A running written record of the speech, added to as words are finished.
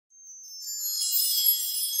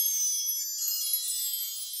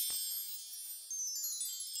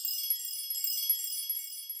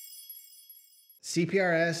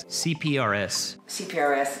CPRS. CPRS.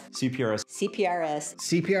 CPRS. CPRS. CPRS.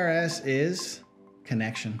 CPRS is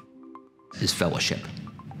connection. Is fellowship.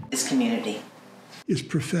 Is community. Is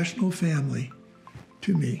professional family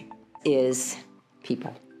to me. Is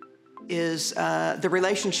people. Is the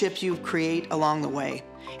relationships you create along the way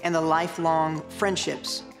and the lifelong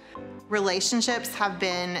friendships. Relationships have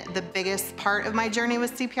been the biggest part of my journey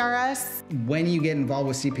with CPRS. When you get involved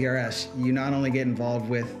with CPRS, you not only get involved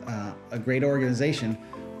with a great organization,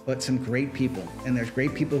 but some great people. And there's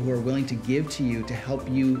great people who are willing to give to you to help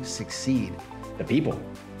you succeed. The people,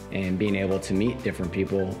 and being able to meet different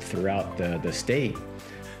people throughout the state.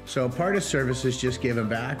 So part of service is just giving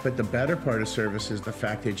back, but the better part of service is the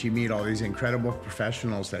fact that you meet all these incredible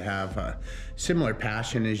professionals that have a similar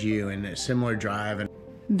passion as you and a similar drive.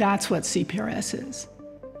 That's what CPRS is.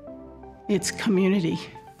 It's community.